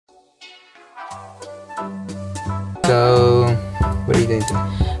doing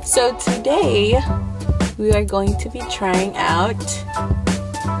today? So today we are going to be trying out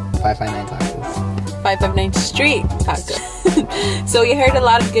 559 tacos. 559 Street Tacos. So we heard a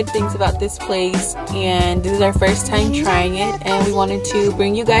lot of good things about this place, and this is our first time trying it, and we wanted to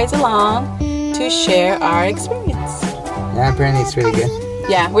bring you guys along to share our experience. Yeah, apparently it's really good.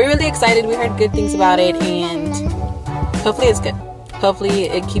 Yeah, we're really excited. We heard good things about it, and hopefully it's good. Hopefully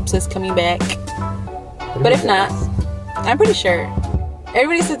it keeps us coming back. But if not, I'm pretty sure.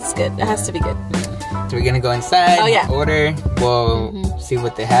 Everybody says it's good. It has to be good. So we're gonna go inside, order, we'll see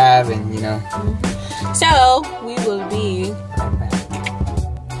what they have, and you know. So we will be right back.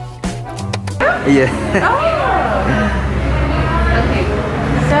 Yeah. Okay.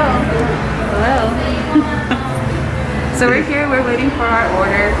 So hello. So we're here. We're waiting for our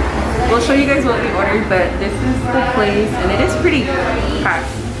order. We'll show you guys what we ordered, but this is the place, and it is pretty packed.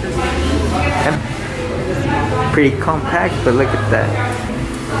 Pretty compact, but look at that.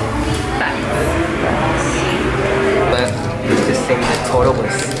 But let's just say the total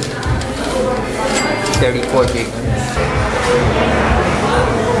was 34 gigs.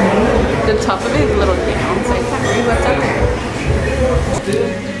 The top of it is a little down, so I can't read what's up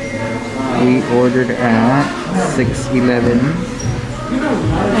there. We ordered at 6:11.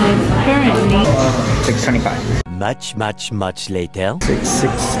 And currently 6:25. Much later.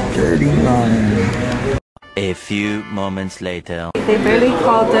 6:39. A few moments later. they barely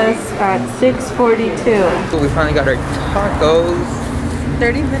called us at 6:42. So we finally got our tacos.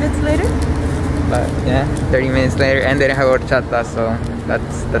 30 minutes later? But yeah, 30 minutes later, and they didn't have horchata, so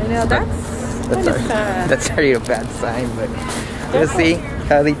that's already a bad sign, but we'll see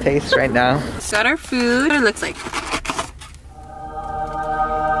how they taste right now. Got our food. What it looks like.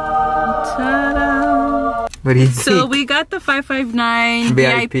 Ta-da! What do you So think? we got the 559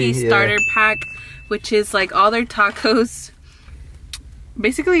 VIP starter pack, which is like all their tacos,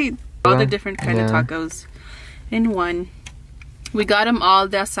 basically all the different kind of tacos in one. We got them all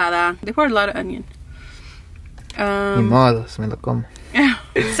de asada. They poured a lot of onion. Ni modos, me lo como.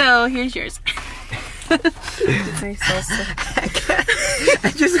 So here's yours. Sorry, salsa.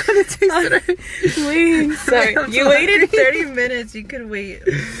 I just want to taste it. Wait, sorry. You waited 30 minutes. You could wait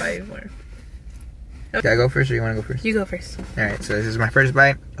 5 more. Should I go first, or you want to go first? You go first. Alright, so this is my first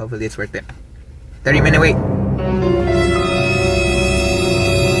bite. Hopefully it's worth it. 30-minute wait.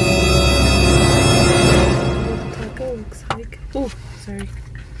 Taco looks like. Oh, sorry.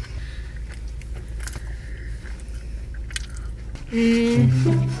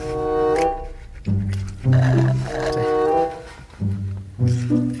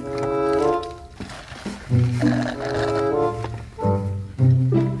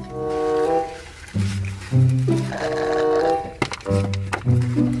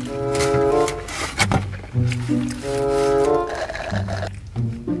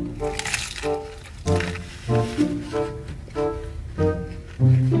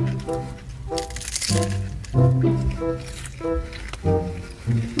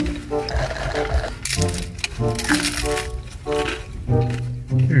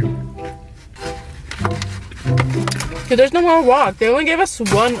 There's no more guac. They only gave us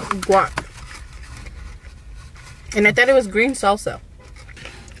one guac. And I thought it was green salsa.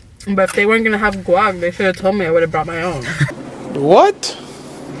 But if they weren't going to have guac, they should have told me. I would have brought my own. What?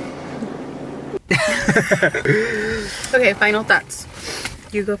 Okay, final thoughts.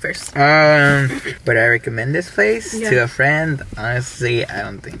 You go first. Would I recommend this place to a friend? Honestly, I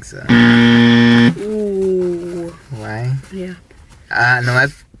don't think so. Ooh. Why? Yeah. No,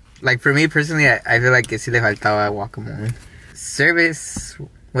 that's... Like, for me personally, I feel like que sí le faltaba guacamole. Service,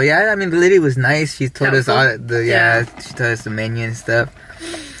 well, yeah, I mean, the lady was nice. She told us all she told us the menu and stuff.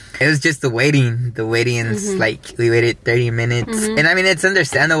 It was just the waiting. The waiting's like, we waited 30 minutes. And I mean, it's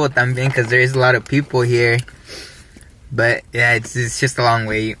understandable también, because there is a lot of people here. But yeah, it's just a long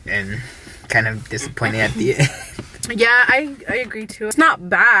wait, and kind of disappointing at the end. Yeah, I agree too. It's not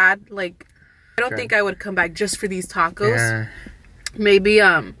bad. Like, I don't think I would come back just for these tacos. Yeah. Maybe,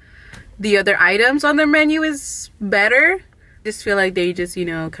 the other items on their menu is better. Just feel like they just, you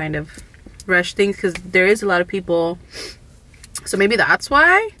know, kind of rush things because there is a lot of people. So maybe that's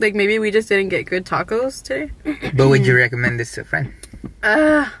why. Like, maybe we just didn't get good tacos today. But would you recommend this to a friend?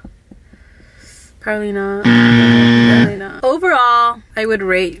 Probably not. Probably not. Overall, I would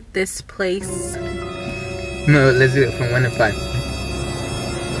rate this place. No, let's do it from 1 to 5.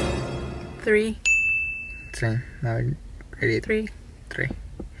 3. Same. Now we're ready. 3. 3.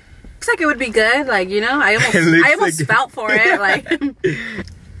 Looks like it would be good. Like, you know, I almost felt for it.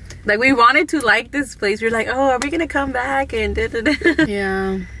 Like we wanted to like this place. We were like, oh, are we gonna come back? And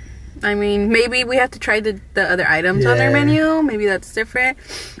yeah. I mean, maybe we have to try the other items on their menu. Maybe that's different.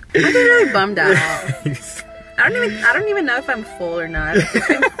 I'm just really bummed out. I don't even know if I'm full or not.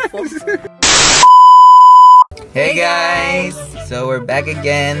 Hey guys, so we're back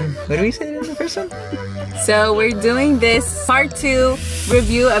again. What did we say in the first one? So we're doing this part 2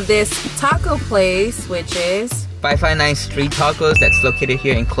 review of this taco place, which is 559 Street Tacos. That's located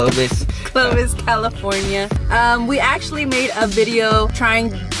here in Clovis, California. We actually made a video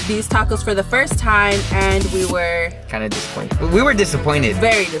trying these tacos for the first time, and we were kind of disappointed. We were disappointed.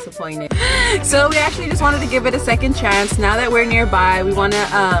 Very disappointed. So we actually just wanted to give it a second chance. Now that we're nearby, we want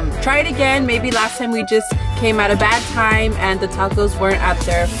to try it again. Maybe last time we just came at a bad time and the tacos weren't at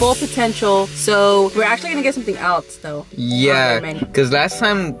their full potential. So we're actually gonna get something else though. Yeah, because last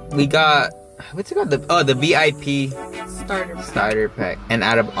time we got, what's it called? The VIP starter pack, and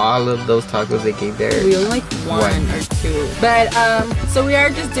out of all of those tacos they gave there, we only like one or two. But so we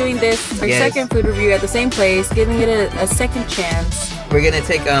are just doing this our second food review at the same place, giving it a second chance. We're gonna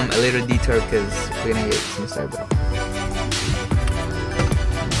take a little detour because we're gonna get some Starbucks.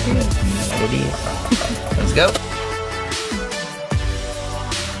 Let's go.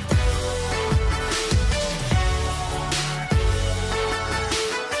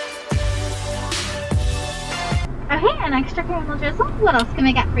 Okay, an extra caramel drizzle. What else can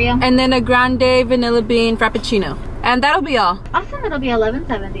I get for you? And then a grande vanilla bean frappuccino. And that'll be all. Awesome, it'll be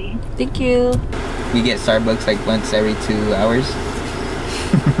 $11.70. Thank you. We get Starbucks like once every 2 hours.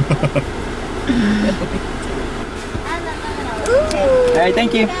 Alright,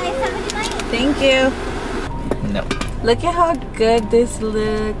 thank you. Thank you. No. Look at how good this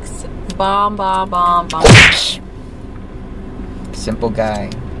looks. Bomb, bomb, bomb, bomb. Simple guy.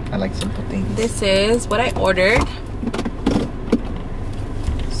 I like simple things. This is what I ordered.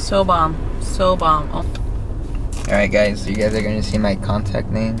 So bomb. So bomb. Oh. Alright guys, so you guys are gonna see my contact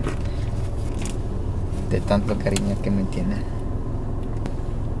name. De tanto cariño que me tiene.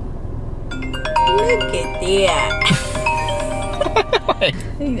 Look at that.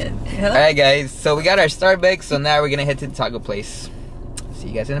 Alright guys, so we got our Starbucks, so now we're gonna head to the taco place. See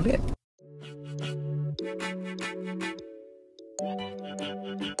you guys in a bit.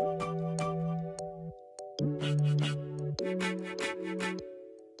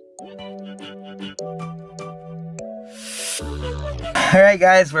 Alright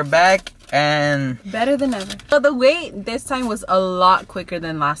guys, we're back and better than ever. So the wait this time was a lot quicker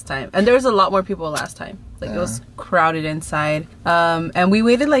than last time, and there was a lot more people last time. Like it was crowded inside, and we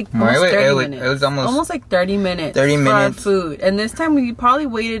waited like almost 30 minutes. It was almost like 30 minutes. 30 for minutes our food, and this time we probably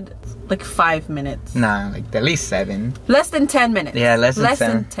waited like 5 minutes. Nah, like at least 7. Less than 10 minutes. Yeah, less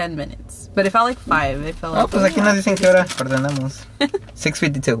than 10 minutes. But it felt like 5. It felt like. Oh, pues aquí nos dicen que hora ordenamos.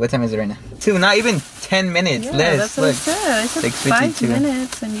 6:52. What time is it right now? 2. Not even 10 minutes. Yeah, less. that's what I said. I said 5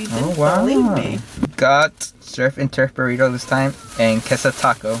 minutes, and you didn't believe me. Got surf and turf burrito this time, and queso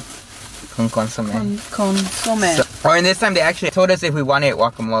taco con consomme. Consomme. So, and this time they actually told us if we wanted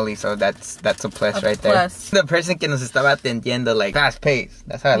guacamole, so that's a plus right there. The person que nos estaba atendiendo like fast paced.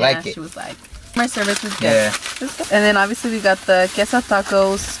 That's how I like it. She was like, my service is good. Yeah. And then obviously we got the queso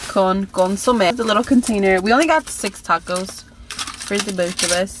tacos con consomme. The little container. We only got 6 tacos for the both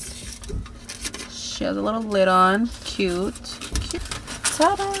of us. She has a little lid on. Cute. Cute.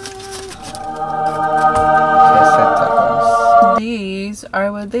 Ta-da! These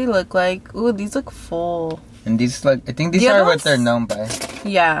are what they look like. Ooh, these look full. And these look, I think these are what they're known by.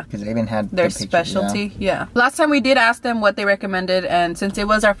 Yeah. Because they even had their specialty. Yeah. Last time we did ask them what they recommended, and since it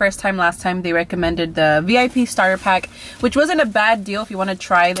was our first time last time, they recommended the VIP starter pack, which wasn't a bad deal if you want to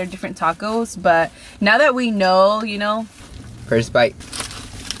try their different tacos. But now that we know, you know. First bite.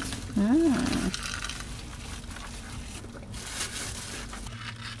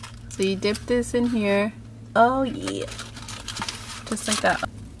 So you dip this in here. Oh yeah. Just like that.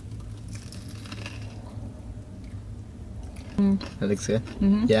 That looks good.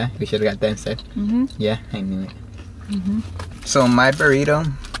 Yeah, we should have got that instead. Yeah, I knew it. So my burrito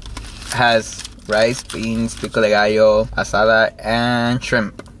has rice, beans, pico de gallo, asada, and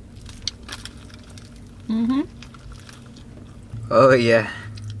shrimp. Oh yeah.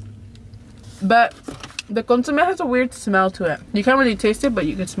 But the consomme has a weird smell to it. You can't really taste it, but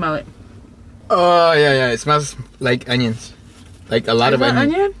you can smell it. Oh yeah, it smells like onions, like a lot of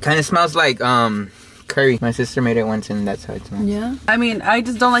onion. Kind of smells like curry. My sister made it once, and that's how it smells. Yeah. I mean, I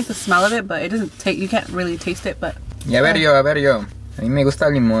just don't like the smell of it, but it doesn't take. You can't really taste it, but. Yeah, a ver yo. A mí me gusta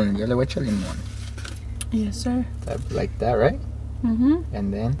el limón. Yo le voy a echar limón. Yes, sir. Like that, right?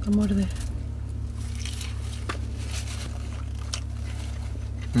 And then. More de.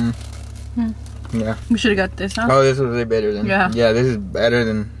 Yeah. We should have got this, huh? Oh, this was way better than. Yeah. Yeah, this is better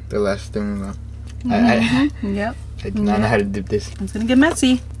than the last thing. Yep. I do not know how to dip this. It's gonna get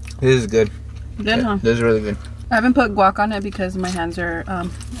messy. This is good. Good, huh? This is really good. I haven't put guac on it because my hands are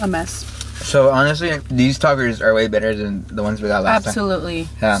a mess. So honestly, these tacos are way better than the ones we got last time. Absolutely.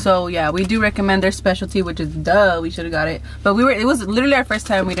 Yeah. So yeah, we do recommend their specialty, which is we should have got it. But it was literally our first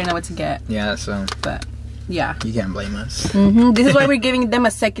time. We didn't know what to get. Yeah, so But yeah. you can't blame us. This is why we're giving them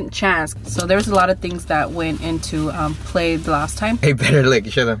a second chance. So there's a lot of things that went into play the last time. Hey, better lick.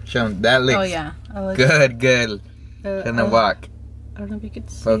 Show them. That licks. Oh yeah. Good. And then walk. I don't know if you could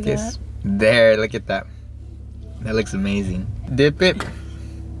see Focus. that. There, look at that. That looks amazing. Dip it.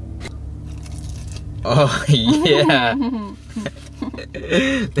 Oh yeah.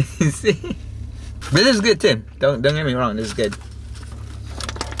 See? But this is good too. Don't get me wrong, this is good.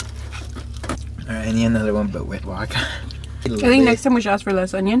 Alright, I need another one but with wok. I think next time we should ask for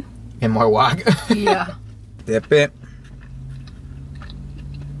less onion. And more wok. Yeah. Dip it.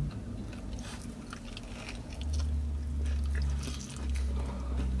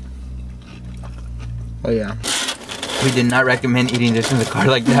 Oh yeah. We did not recommend eating this in the car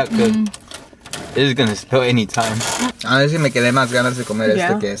like that because this is gonna spill anytime. Honestly, me quedé más ganas de comer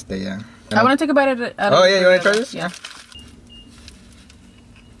Yeah. que este, yeah. I want to take a bite at Oh yeah, you wanna try this? Yeah.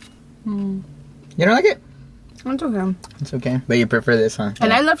 You don't like it? It's okay. It's okay. But you prefer this, huh?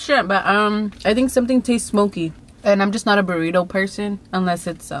 And I love shrimp, but I think something tastes smoky. And I'm just not a burrito person unless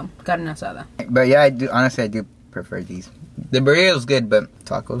it's carne asada. But yeah, I do. Honestly, I do prefer these. The burrito's good, but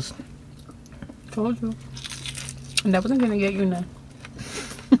tacos. Told you. And that wasn't gonna get you none.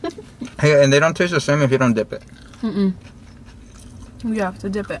 Hey, and they don't taste the same if you don't dip it. You have to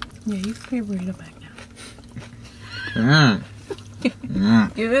dip it. Yeah, you can your burrito back now.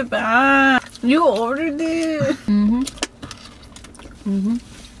 Give it back. You ordered it.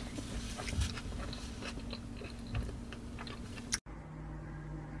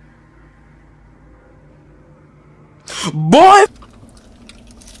 Boy!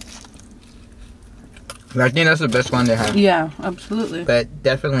 I think that's the best one they have. Yeah, absolutely. But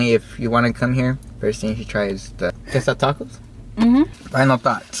definitely, if you want to come here, first thing you should try is the queso tacos. Final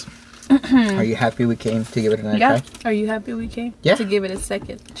thoughts. Are you happy we came to give it another Yeah. try? Are you happy we came? Yeah. To give it a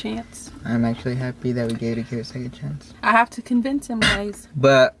second chance. I'm actually happy that we gave it a second chance. I have to convince him, guys.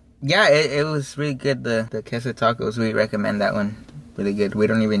 But yeah, it was really good. The queso tacos, we recommend that one. Really good. We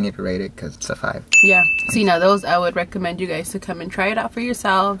don't even need to rate it because it's a 5. Yeah. See, now those I would recommend you guys to come and try it out for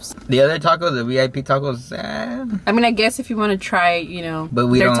yourselves. The other tacos, the VIP tacos, I mean, I guess if you want to try, you know, But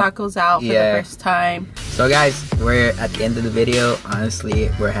we their don't- tacos out for yeah. the first time. So guys, we're at the end of the video.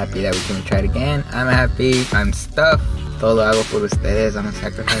 Honestly, we're happy that we can try it again. I'm happy. I'm stuffed. Todo lo hago por ustedes. I'm gonna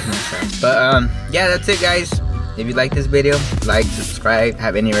sacrifice myself. But yeah, that's it, guys. If you like this video, like, subscribe.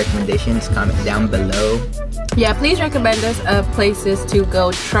 Have any recommendations, comment down below. Yeah, please recommend us places to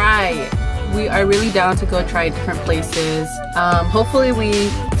go try. We are really down to go try different places. Hopefully we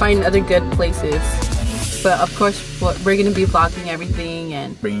find other good places. But of course, we're gonna be vlogging everything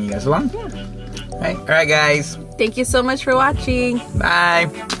and Bringing you guys along. Alright, guys. thank you so much for watching. Bye.